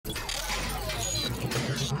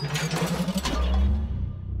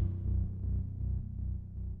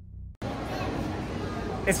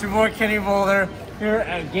It's your boy Kennyboulder here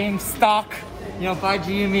at GameStop. You know, buy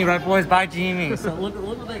GME, right boys? Buy GME. So look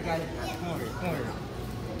what they got. Come here.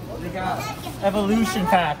 They got evolution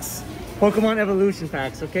packs. Pokemon evolution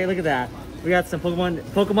packs, okay? Look at that. We got some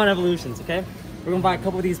Pokemon evolutions, okay? We're gonna buy a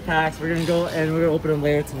couple of these packs. We're gonna go and we're gonna open them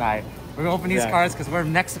later tonight. We're gonna open these cards because we're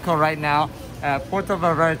in Mexico right now at Puerto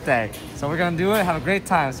Vallarta. So we're gonna do it, have a great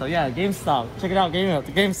time. So yeah, GameStop. Check it out,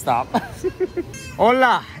 GameStop.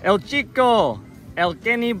 Hola, el chico, el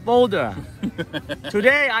Kennyboulder.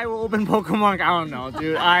 Today I will open Pokemon. I don't know,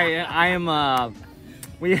 dude. I am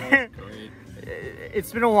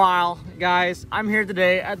it's been a while, guys. I'm here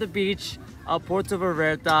today at the beach of Puerto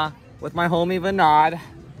Vallarta with my homie Vinod,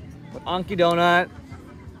 with Anki Donut,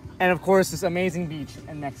 and of course this amazing beach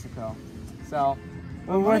in Mexico. So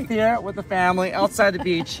we're here with the family outside the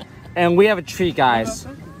beach, and we have a treat, guys.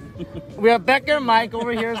 We have Becca and Mike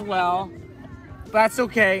over here as well, but that's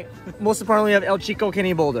okay. Most importantly, we have El Chico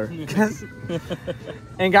Kennyboulder.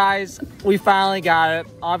 And guys, we finally got it.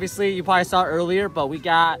 Obviously, you probably saw it earlier, but we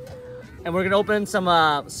got, and we're gonna open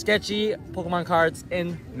some sketchy Pokemon cards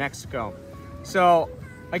in Mexico. So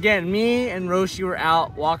again, me and Roshi were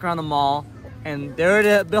out walking around the mall, and there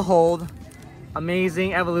to behold,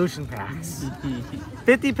 amazing evolution packs.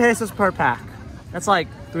 50 pesos per pack. That's like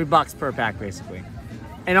 $3 per pack, basically.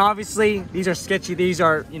 And obviously, these are sketchy. These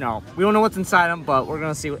are, you know, we don't know what's inside them, but we're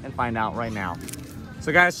gonna see and find out right now.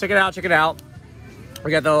 So guys, check it out, check it out.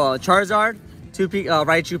 We got the Charizard, two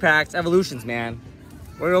Raichu packs, evolutions, man.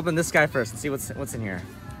 We're gonna open this guy first and see what's in here.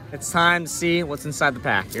 It's time to see what's inside the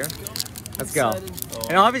pack here. Let's go.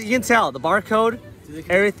 And obviously you can tell the barcode,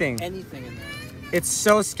 everything. Anything in there. It's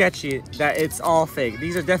so sketchy that it's all fake.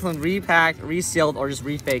 These are definitely repacked, resealed, or just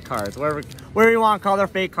refake cards. Whatever you want to call, they're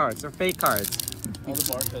fake cards. They're fake cards. All the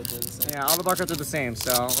barcodes are the same. Yeah, all the barcodes are the same.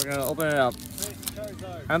 So we're gonna open it up.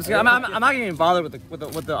 I'm not gonna even bother with the.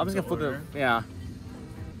 I'm just gonna flip it. Yeah.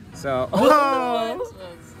 So. Oh.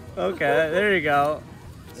 Okay, there you go.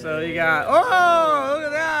 So you got. Oh, look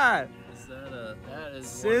at that. That is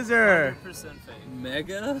Scissor. 100% fake.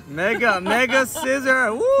 Mega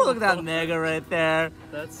scissor. Woo, look at that mega right there.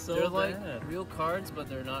 That's so They're like real cards, but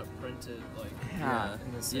they're not printed like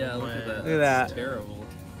in the same way. Look at that. That's terrible.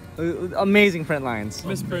 Amazing print lines.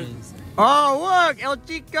 Misprints. Oh look, El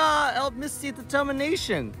Chica, El Misty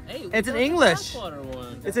Determination. Hey, it's in English.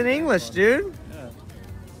 It's in English, dude. Yeah.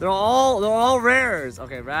 They're all rares.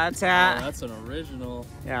 Okay, Rattata. Oh, that's an original.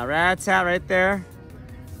 Yeah, Rattata right there.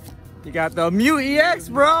 You got the Mew EX,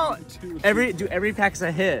 bro. Every pack's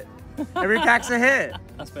a hit. Every pack's a hit.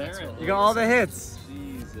 You got all the hits.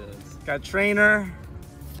 Jesus. Got Trainer,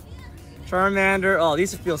 Charmander. Oh,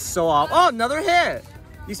 these feel so off. Oh, another hit.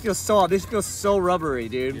 These feel so off. These feel so rubbery,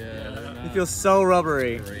 dude. Yeah. They feel so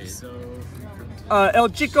rubbery. So. El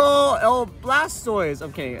Chico, El Blastoise.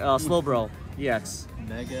 Okay, Slowbro EX.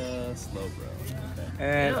 Mega Slowbro. Okay.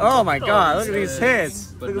 And oh my God, look at these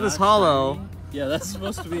hits. Look at this hollow. Shiny. Yeah, that's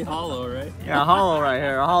supposed to be hollow, right? Yeah, hollow right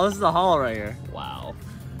here. This is a hollow right here. Wow.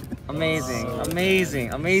 Amazing,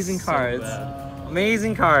 amazing cards.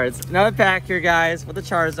 Amazing cards. Another pack here, guys, with the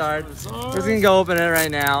Charizard. We're just gonna go open it right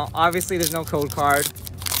now. Obviously, there's no code card.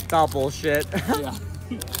 It's all bullshit. Yeah.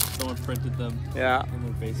 Someone printed them. Yeah. In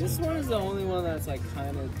their basement. This one is the only one that's like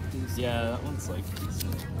kind of decent. Yeah, that one's like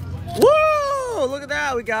decent. Woo! Look at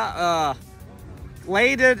that. We got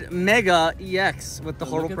Bladed Mega EX with the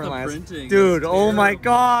horrible print lines. Dude, oh my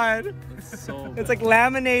God. It's so bad. It's like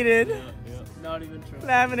laminated. Yeah. Not even true.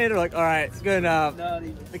 Laminated. Like, all right, good enough. Not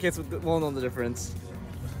even. The kids will know the difference.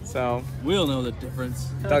 So. We'll know the difference.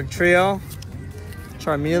 Doug Trio,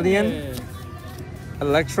 Charmeleon, Hey.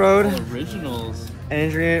 Electrode, Originals.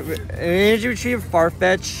 Energy Retriever,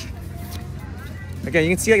 Farfetch. Again, you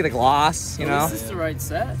can see like the gloss, you know. Is this the right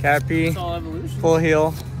set? Caterpie, It's all evolution. Full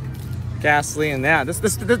Heal, Ghastly, and yeah, this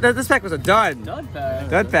pack was a dud. Dud pack.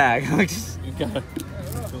 Dud pack. You got it.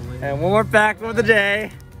 And one more pack of the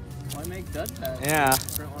day. Why make dud pack? Yeah.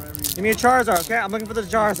 Print whatever you Give me a Charizard, okay? I'm looking for the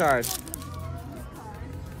Charizard.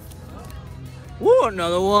 Woo,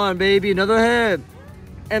 another one, baby, another hit.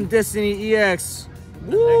 M Destiny EX.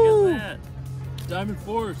 What the Woo. heck is that? Diamond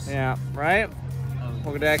Force. Yeah, right?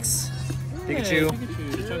 Pokedex, Pikachu.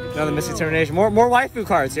 Pikachu. Another Misty Determination. More waifu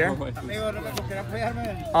cards here.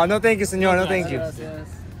 Oh, no thank you, senor. No thank you.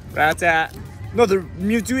 Rattata. No, the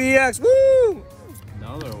Mewtwo EX. Woo!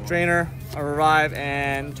 Another one. Trainer, a Revive,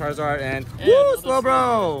 and Charizard, and woo,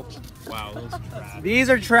 Slowbro. Wow, those trash. These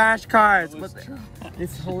are trash cards, but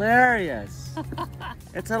it's hilarious.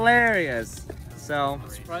 It's hilarious. So, I'm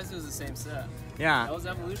surprised it was the same set. yeah. That was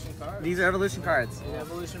evolution cards. These are evolution cards. The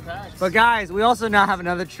evolution packs. But guys, we also now have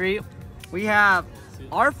another treat. We have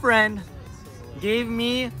our friend gave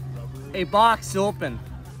me a box to open.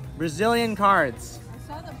 Brazilian cards.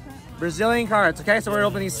 Brazilian cards. Okay, so we're gonna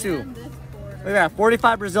open these two. Look at that,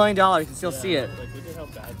 45 Brazilian dollars. You can still see it. Like, look at how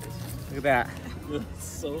bad this is. Look at that. It's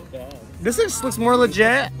so bad. This just looks more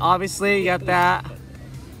legit. Obviously, you got that.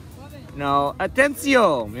 You know,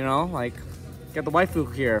 atencio. You know, like, got the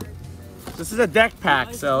waifu here. This is a deck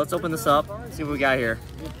pack, so let's open this up. See what we got here.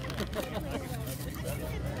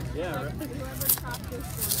 Yeah, right.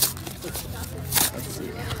 Let's see.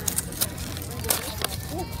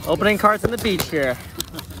 Opening cards on the beach here.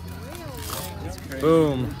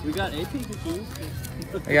 Boom. We got a Pikachu.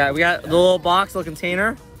 We got the little box, little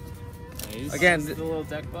container. Nice. Again, the little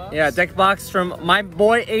deck box. yeah, deck box from my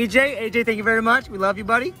boy AJ. AJ, thank you very much. We love you,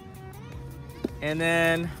 buddy. And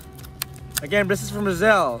then, again, this is from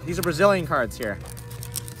Brazil. These are Brazilian cards here.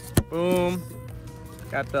 Boom.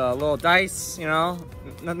 Got the little dice, you know,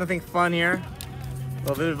 nothing fun here. A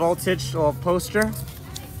little bit of voltage, little poster.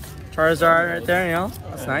 Charizard right there, you know,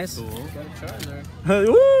 that's nice. Cool. Got a Charizard.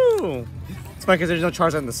 Woo! It's funny because there's no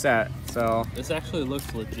Charizard in the set, so. This actually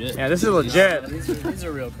looks legit. Yeah, this is legit. These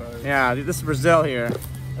are real cards. Yeah, this is Brazil here.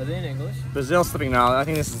 Are they in English? Brazil slipping now. I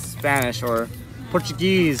think this is Spanish or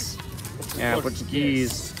Portuguese. Yeah,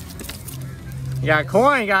 Portuguese. You got a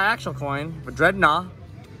coin, you got an actual coin for Dreadnought.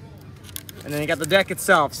 And then you got the deck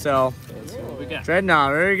itself, so. Let's see what we got.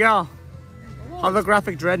 Dreadnought, there you go.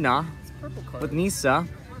 Holographic Dreadnought It's a purple card. with Nisa.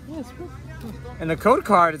 Yeah, it's cool. And the code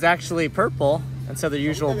card is actually purple instead of the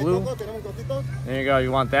usual blue. There you go,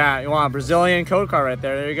 you want that. You want a Brazilian code card right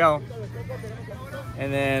there, there you go.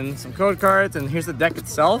 And then some code cards, and here's the deck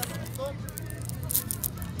itself.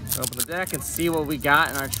 Open the deck and see what we got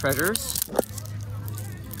in our treasures.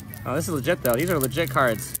 Oh, this is legit though. These are legit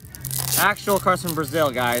cards. Actual cards from Brazil,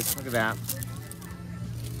 guys. Look at that.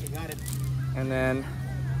 And then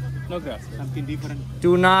No grass. Something different.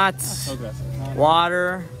 do not, No grass.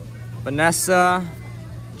 water, Vanessa,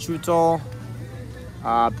 Chuto,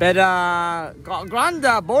 Beta,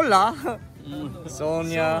 Granda Bola,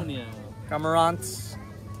 Sonia, Camarant,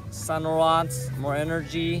 Sanorant, more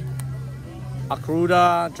energy,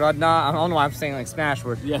 Akruda, Dreadnought. I don't know why I'm saying like Smash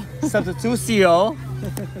word. Yeah. Substitucio.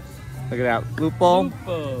 Look at that. Lupo.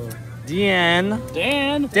 Lupo. Dan.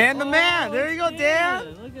 Dan. Dan the man. There you go,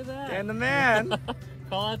 Dan. Look at that. Dan the man.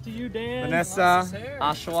 Call out to you, Dan. Vanessa.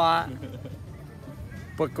 Ashwa.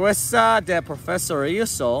 Porquesa de Professor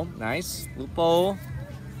Iuso. Nice. Lupo.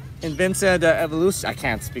 Invincia de Evolution. I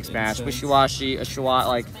can't speak Spanish. Wishiwashi. Ashwa.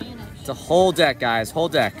 Like, it's a whole deck, guys. Whole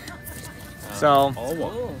deck. So,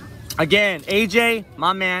 Oh, again, AJ,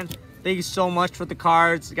 my man, thank you so much for the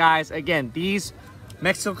cards, guys. Again, these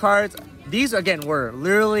Mexico cards, these again were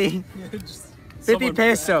literally 50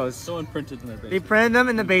 pesos. Someone printed in their They basement. printed them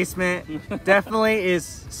in the basement. Definitely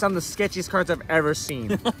is some of the sketchiest cards I've ever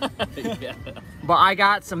seen. Yeah. But I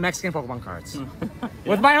got some Mexican Pokemon cards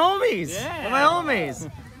with my homies. Yeah. With my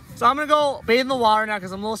homies. So I'm gonna go bathe in the water now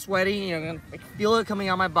because I'm a little sweaty. You know, I can feel it coming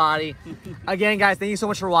out my body. Again, guys, thank you so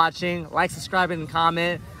much for watching. Like, subscribe, and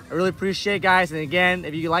comment. I really appreciate it, guys. And again,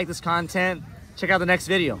 if you like this content, check out the next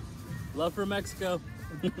video. Love for Mexico.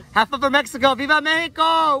 Have fun for Mexico. Viva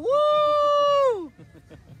Mexico! Woo!